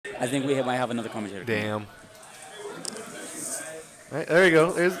I think we might have another commentator. Damn. All right, there we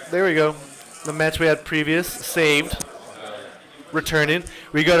go. There we go. The match we had previous, saved. Returning.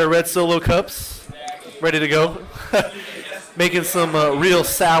 We got our red solo cups ready to go. Making some real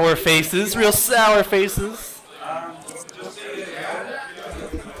sour faces. Real sour faces.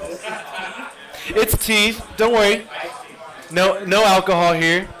 It's tea. Don't worry. No alcohol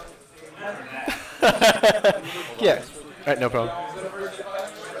here. Yeah. All right, no problem.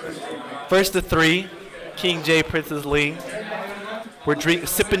 First to 3, Kingjae, Princess Ling. We're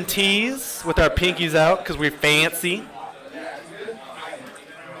sipping teas with our pinkies out because we're fancy.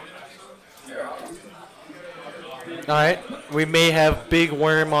 All right, we may have Big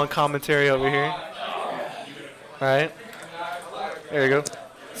Worm on commentary over here. All right, there you go.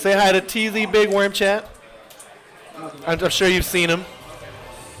 Say hi to TZ Big Worm chat. I'm sure you've seen him.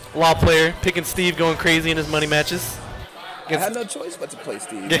 Law player, picking Steve, going crazy in his money matches. I had no choice but to play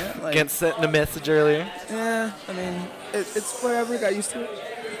Steve. Man. Like, Against sent a message earlier. Yeah, I mean, it's whatever. Got used to it.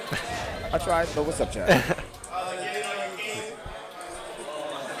 I tried, but what's up, chat?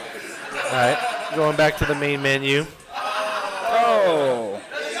 All right, going back to the main menu. Oh.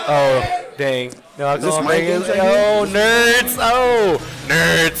 Oh, dang. No, Is this my games right here? Oh, nerds. Oh,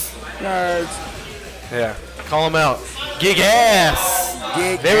 nerds. Nerds. Yeah, call them out. Gig ass.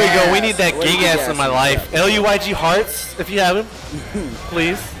 Gig there we go. We ass. need that Where's gig ass in my life. LUIG hearts, if you have him,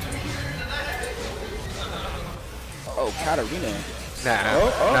 please. Oh, Katarina.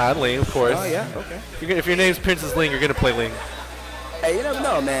 Nah, nah, Ling, of course. Oh, yeah, okay. If your name's Princess Ling, you're going to play Ling. Hey, you never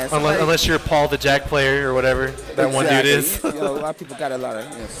know, man. Unless you're Paul the Jack player or whatever that one dude is. You know, a lot of people got a lot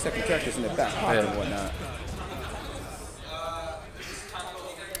of second characters in their back pocket and whatnot.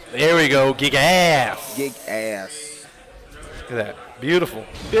 There we go, gig ass. Gig ass. Look at that. Beautiful.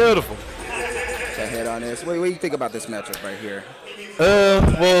 Beautiful. So head on this. What do you think about this matchup right here?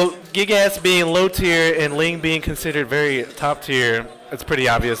 Well, gig ass being low tier and Ling being considered very top tier, it's pretty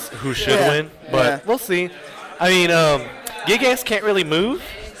obvious who should win. But we'll see. I mean, gig ass can't really move,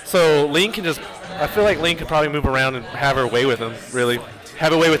 so Ling can just. I feel like Ling could probably move around and have her way with him. Really,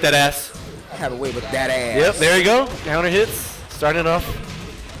 have her way with that ass. Have a way with that ass. Yep, there you go. Counter hits, starting off.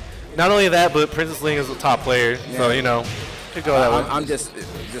 Not only that, but Princess Ling is a top player, so you know, could go that way. I'm just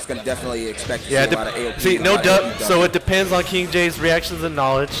gonna definitely expect to see a lot of AOP. See, no duck, so it depends on Kingjae's reactions and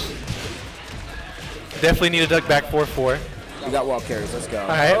knowledge. Definitely need a duck back 4-4. We got wall carries. Let's go. All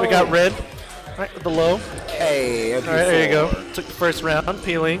right, we got red. All right, with the low. Hey. All right, there you go. Took the first round,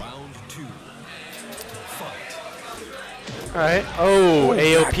 peeling. All right. Oh,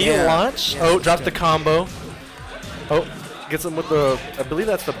 AOP launch. Oh, dropped the combo. Oh, gets him with the, I believe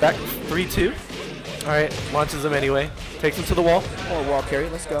that's the back 3-2. All right, launches him anyway. Takes him to the wall. More wall carry.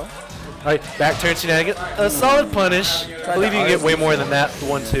 Let's go. All right, back turn shenanigans. A solid punish. I believe you can get way more than that. The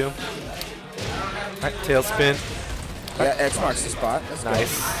 1-2. All right, tail spin. Yeah, X marks the spot. Let's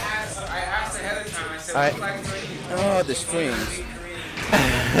nice. Go. All right. Oh, the strings.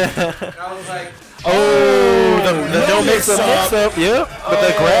 Oh, the no mix-up. Yep, with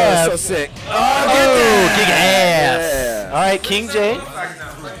the grab. So sick. Oh, gig ass. Yeah. All right, Kingjae.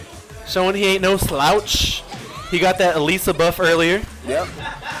 Showing he ain't no slouch. He got that Elisa buff earlier. Yep.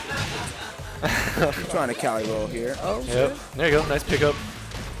 I'm trying to Cali roll here. Oh, yep. There you go. Nice pickup.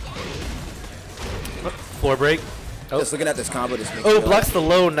 Floor break. Oh. Just looking at this combo. This blocks the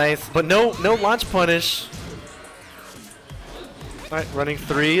low. Nice. But no launch punish. All right, running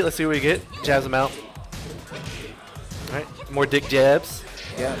 3. Let's see what we get. Jabs him out. All right, more dick jabs.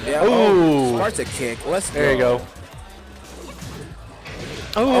 Yeah. Ooh. Starts a kick. Let's go. There you go.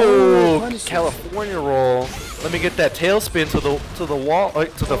 Oh, California roll. Let me get that tail spin to the wall,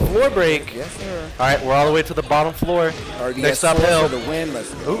 to the floor break. Yes, sir. All right, we're all the way to the bottom floor. Next up, hill. For the win.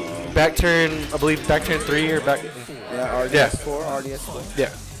 Let's go. Ooh, back turn. I believe back turn 3 or back. Yeah, RDS4. RDS4.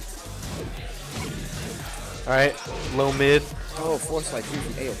 Yeah. All right, low mid. Oh, force like 3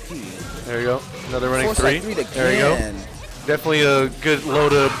 from AOP. There you go. Another running force 3. Like 3 there you go. Definitely a good low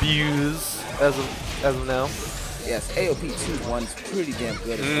to abuse as of now. Yes, AOP 2-1's pretty damn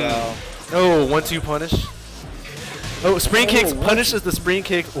good as well. Oh, 1-2 punish. Oh, spring kicks. Punishes the spring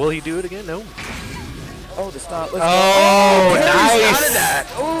kick. Will he do it again? No. Oh, the stop. Let's go. Nice. Out of that.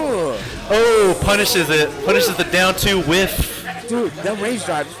 Oh, punishes it. Punishes the down 2 whiff. Dude, that range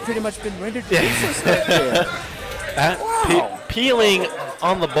drive has pretty much been rendered useless right there. Wow. Peeling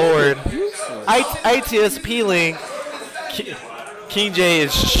on the board. ITS peeling. Kingjae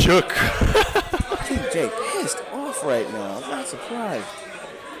is shook. Kingjae pissed off right now. I'm not surprised.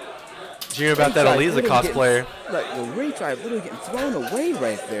 Did you hear about that Eliza cosplayer? Like the range drive literally getting thrown away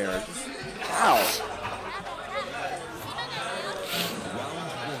right there. Wow.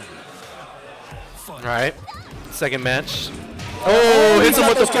 All right. Second match. Oh, hits him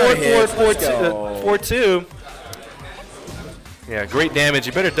with the 4-2. Yeah, great damage.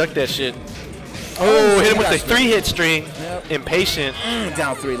 You better duck that shit. Oh, hit him with the 3-hit string. Yep. Impatient.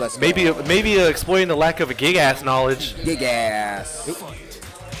 Down 3, let's go. Maybe exploiting the lack of a gig-ass knowledge. Gig-ass.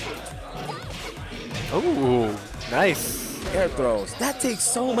 Oh, nice. Air throws. That takes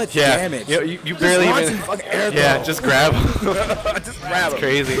so much damage. Yeah, you barely even. Yeah, just grab him. Just grab him.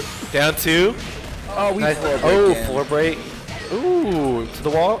 Crazy. Down 2. Oh, nice. Floor break. Ooh, to the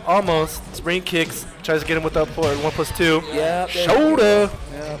wall. Almost. Spring kicks. Tries to get him with up forward. 1+2. Yeah. Shoulder.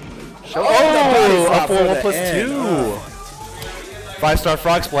 Yep. Oh, up forward 1+2. 5-star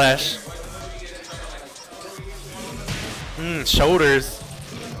frog splash. Shoulders.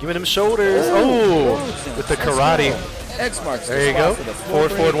 Giving him shoulders. Oh, with the karate. X marks. There you go.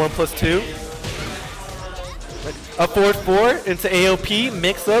 Forward 1+2. Up forward 4 into AOP.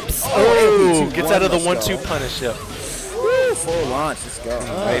 Mix-ups. Oh, gets out of the 1-2 punish. Yep. Woo, full launch. Let's go.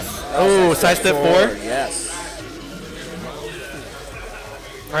 Nice. Oh, side step 4. Yes.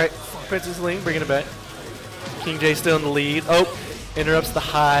 All right. Princess Ling bringing it back. Kingjae still in the lead. Oh, interrupts the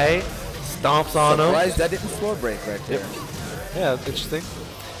high. Stomps on him. Surprised that didn't floor break right there. Yep. Yeah, that's interesting.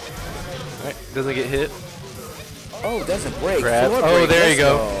 All right. Doesn't get hit. Oh, doesn't break. Grab. Oh, there you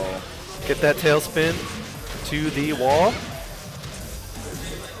go. Get that tailspin to the wall.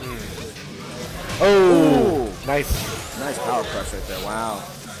 Oh, nice. Nice power crush right there. Wow.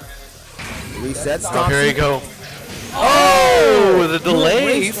 Reset. Oh, here you go. Oh, the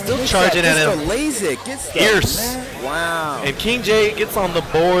delay. He's still charging at him. Delays it. Gets fierce. Wow. And Kingjae gets on the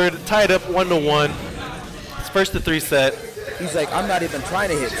board, tied up 1-1. His first to 3 set. He's like, I'm not even trying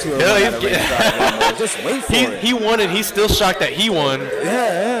to hit 2 or 1 Just wait for it. He won, and he's still shocked that he won.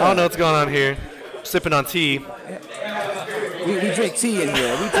 Yeah. I don't know what's going on here. Sipping on tea. We drink tea in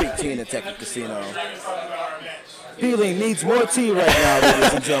here. We drink tea in the Tekken Casino. Pling needs more tea right now,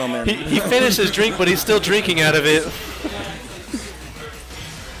 ladies and gentlemen. He finished his drink, but he's still drinking out of it.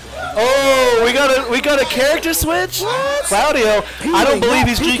 Oh, we got a character switch? What? Claudio, I don't believe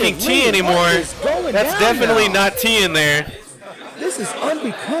he's drinking tea anymore. That's definitely not tea in there. This is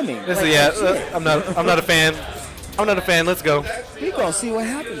unbecoming. I'm not a fan. I'm not a fan. Let's go. We're gonna see what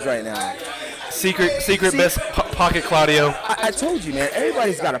happens right now. Secret best pocket Claudio. I told you, man.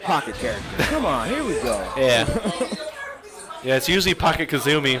 Everybody's got a pocket character. Come on, here we go. Yeah. Yeah, it's usually pocket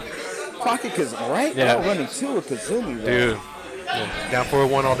Kazumi. Pocket Kazumi, right? Yeah. Oh, running 2 with Kazumi. Right? Dude. Yeah. Down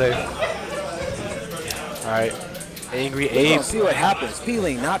 4-1 all day. All right. Angry Ape. We're gonna see what happens.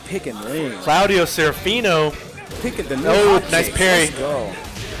 Pling not picking Ling. Claudio Serafino. Picking the new nice parry.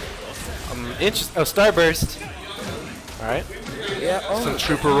 Let's go. Starburst. All right. Yeah. Oh, some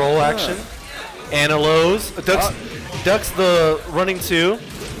trooper roll action. Analos. Ducks the running 2.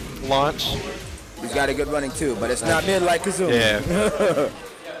 Launch. He's got a good running 2, but it's not mid like Kazumi. Yeah.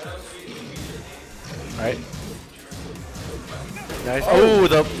 All right. Nice. Oh,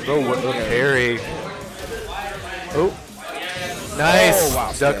 the parry. Oh. Nice. Oh,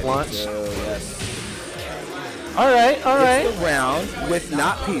 wow. Duck launch. Yes. All right. It's the round with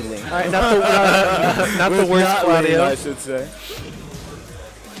not Pling. All right. Not the worst Claudio. I should say.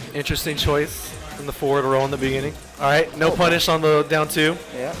 Interesting choice from the forward roll in the beginning. All right. No punish on the down 2.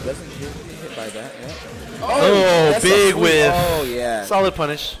 Yeah. Doesn't get hit by that. Yeah. Oh, big whiff. Oh, yeah. Solid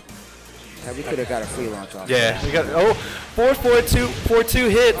punish. Yeah, we could have got a free launch off. Yeah, we got 4-4-2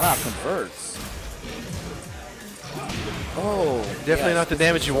 hits. Wow, converts. Oh, definitely not the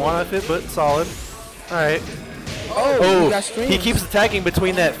damage you want off it, but solid. All right. Oh, he keeps attacking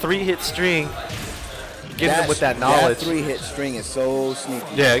between that 3-hit string, getting him with that knowledge. That 3-hit string is so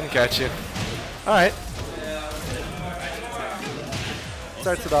sneaky. Yeah, I can catch you. All right.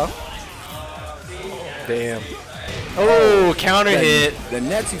 Starts it off. Damn. Oh, counter hit. The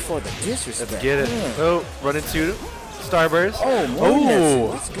Netsu for the disrespect. Let's get it. Oh, run into Starburst. Oh, Netsu.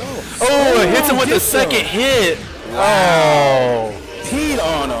 Let's go. Oh, it hits him with the second hit. Wow. Oh. Teed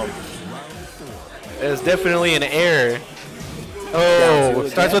on him. It's definitely an error. Oh,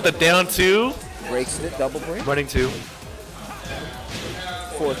 starts with a down 2. Breaks it, double break. Running 2.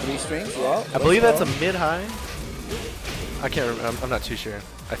 4-3 strings. Well, I believe that's a mid-high. I can't remember. I'm not too sure.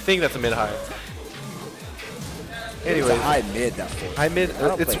 I think that's a mid-high. Anyway, it's a high mid. That high mid.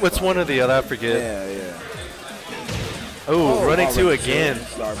 It's one or the other. I forget. Yeah. Oh, running 2 again.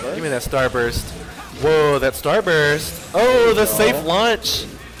 Give me that Starburst. Whoa, that Starburst. Oh, the safe launch.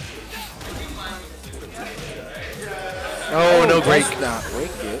 Oh, no break. Not break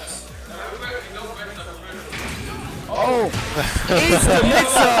it. Oh, it's the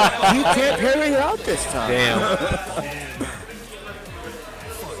mix-up. You can't parry it out this time. Damn.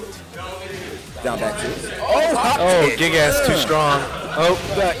 Down back to it. Oh, hop kick. Gigas too strong. Oh,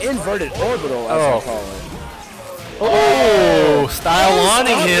 the inverted orbital, as I call it. Oh, style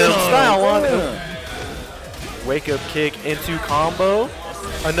wanting him. Style wanting him. Wake up kick into combo.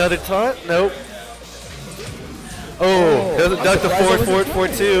 Another taunt. Nope. Oh, doesn't duck the forward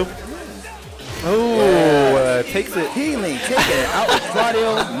 4-2. Oh, takes it. Healing, taking it out with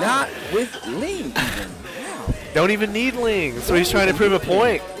Claudio, not with Ling even. Don't even need Ling, so he's trying to prove a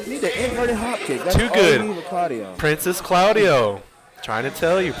point. Need the inverted hop kick. That's too all good. you need with Claudio. Princess Claudio. Trying to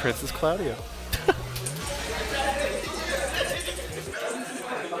tell you, Princess Claudio.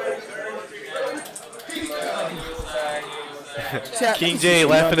 Kingjae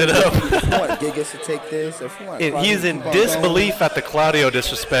laughing it up. If you want Gigas to take this, if you want and he's in disbelief at the Claudio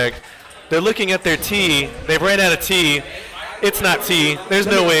disrespect. They're looking at their T. They've ran out of T. It's not T. There's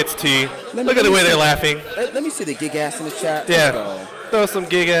no way it's T. Look at the way they're laughing. Let me see the gig ass in the chat. Yeah. Throw some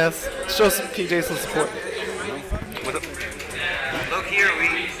gig ass. Show some Kingjae some support. Look here,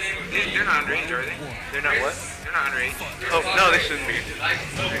 they're not underage, are they? They're not what? They're not underage. Oh, no, they shouldn't be.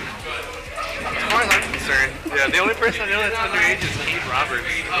 As far as I'm concerned, yeah, the only person I know that's underage is Keith Roberts.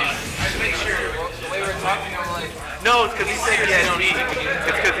 Just make sure, the way we're talking, I'm like... No, it's because he said he had T.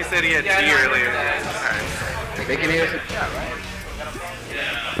 It's because he said he had T earlier. Alright. They can hear us.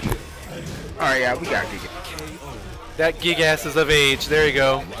 Alright, yeah, we got Giga. That gig ass is of age. There you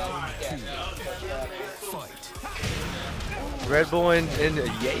go. Red Bull and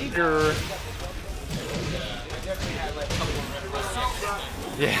Jaeger.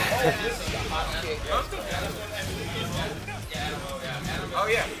 Yeah. Oh,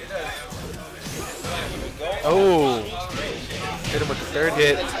 yeah. Oh. Hit him with the third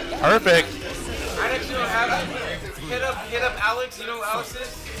hit. Perfect. I actually don't have it. Hit up Alex. You know who Alex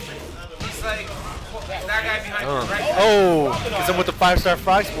is? He's like that guy behind you, right? Oh. Hits him with the 5-star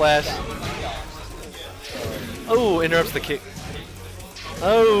frog splash. Oh, interrupts the kick.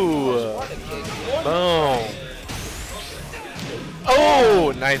 Oh. Boom.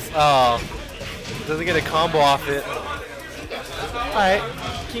 Oh, nice. Oh. Doesn't get a combo off it. Alright.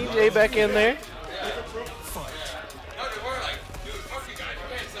 Kingjae back in there.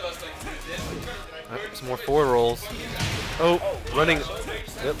 Some more forward rolls. Oh, running.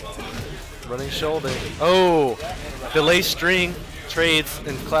 Yep. Running shoulder. Oh. Delay string trades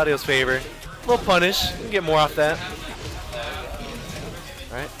in Claudio's favor. A little punish. We can get more off that.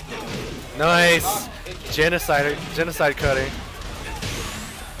 Alright. Nice. Genocide cutter.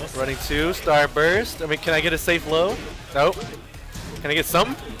 Running 2, star burst. I mean, can I get a safe low? Nope. Can I get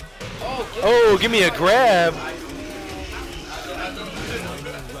something? Oh, give me a grab.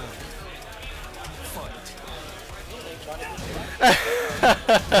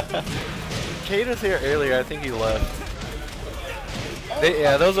 Kate was here earlier. I think he left.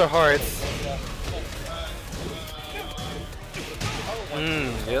 Yeah, those are hearts.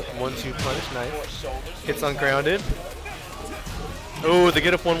 Yep, 1-2 punish, nice. Hits ungrounded. Oh, the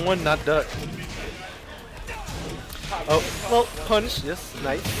get up 1-1, not duck. Oh, well, punch, yes,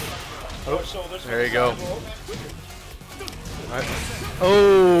 nice. Oh, there you go. All right.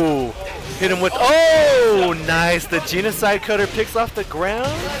 Oh, hit him with, oh, nice. The genocide cutter picks off the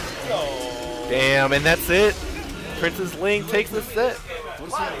ground. Damn, and that's it. Princess Ling takes the set. So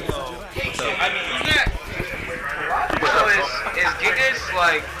is Gigas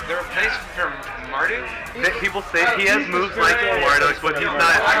like the replacement for Marduk? People say he has moves like Marduk, but he's not.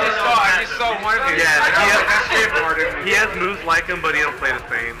 I just saw one of you. Yeah, he has moves like him, but he don't play the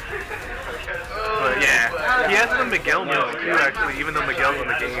same. But yeah, he has some Miguel moves too, actually, even though Miguel's in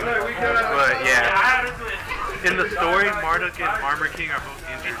the game. But yeah, in the story, Marduk and Armor King are both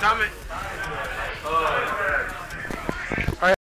injured.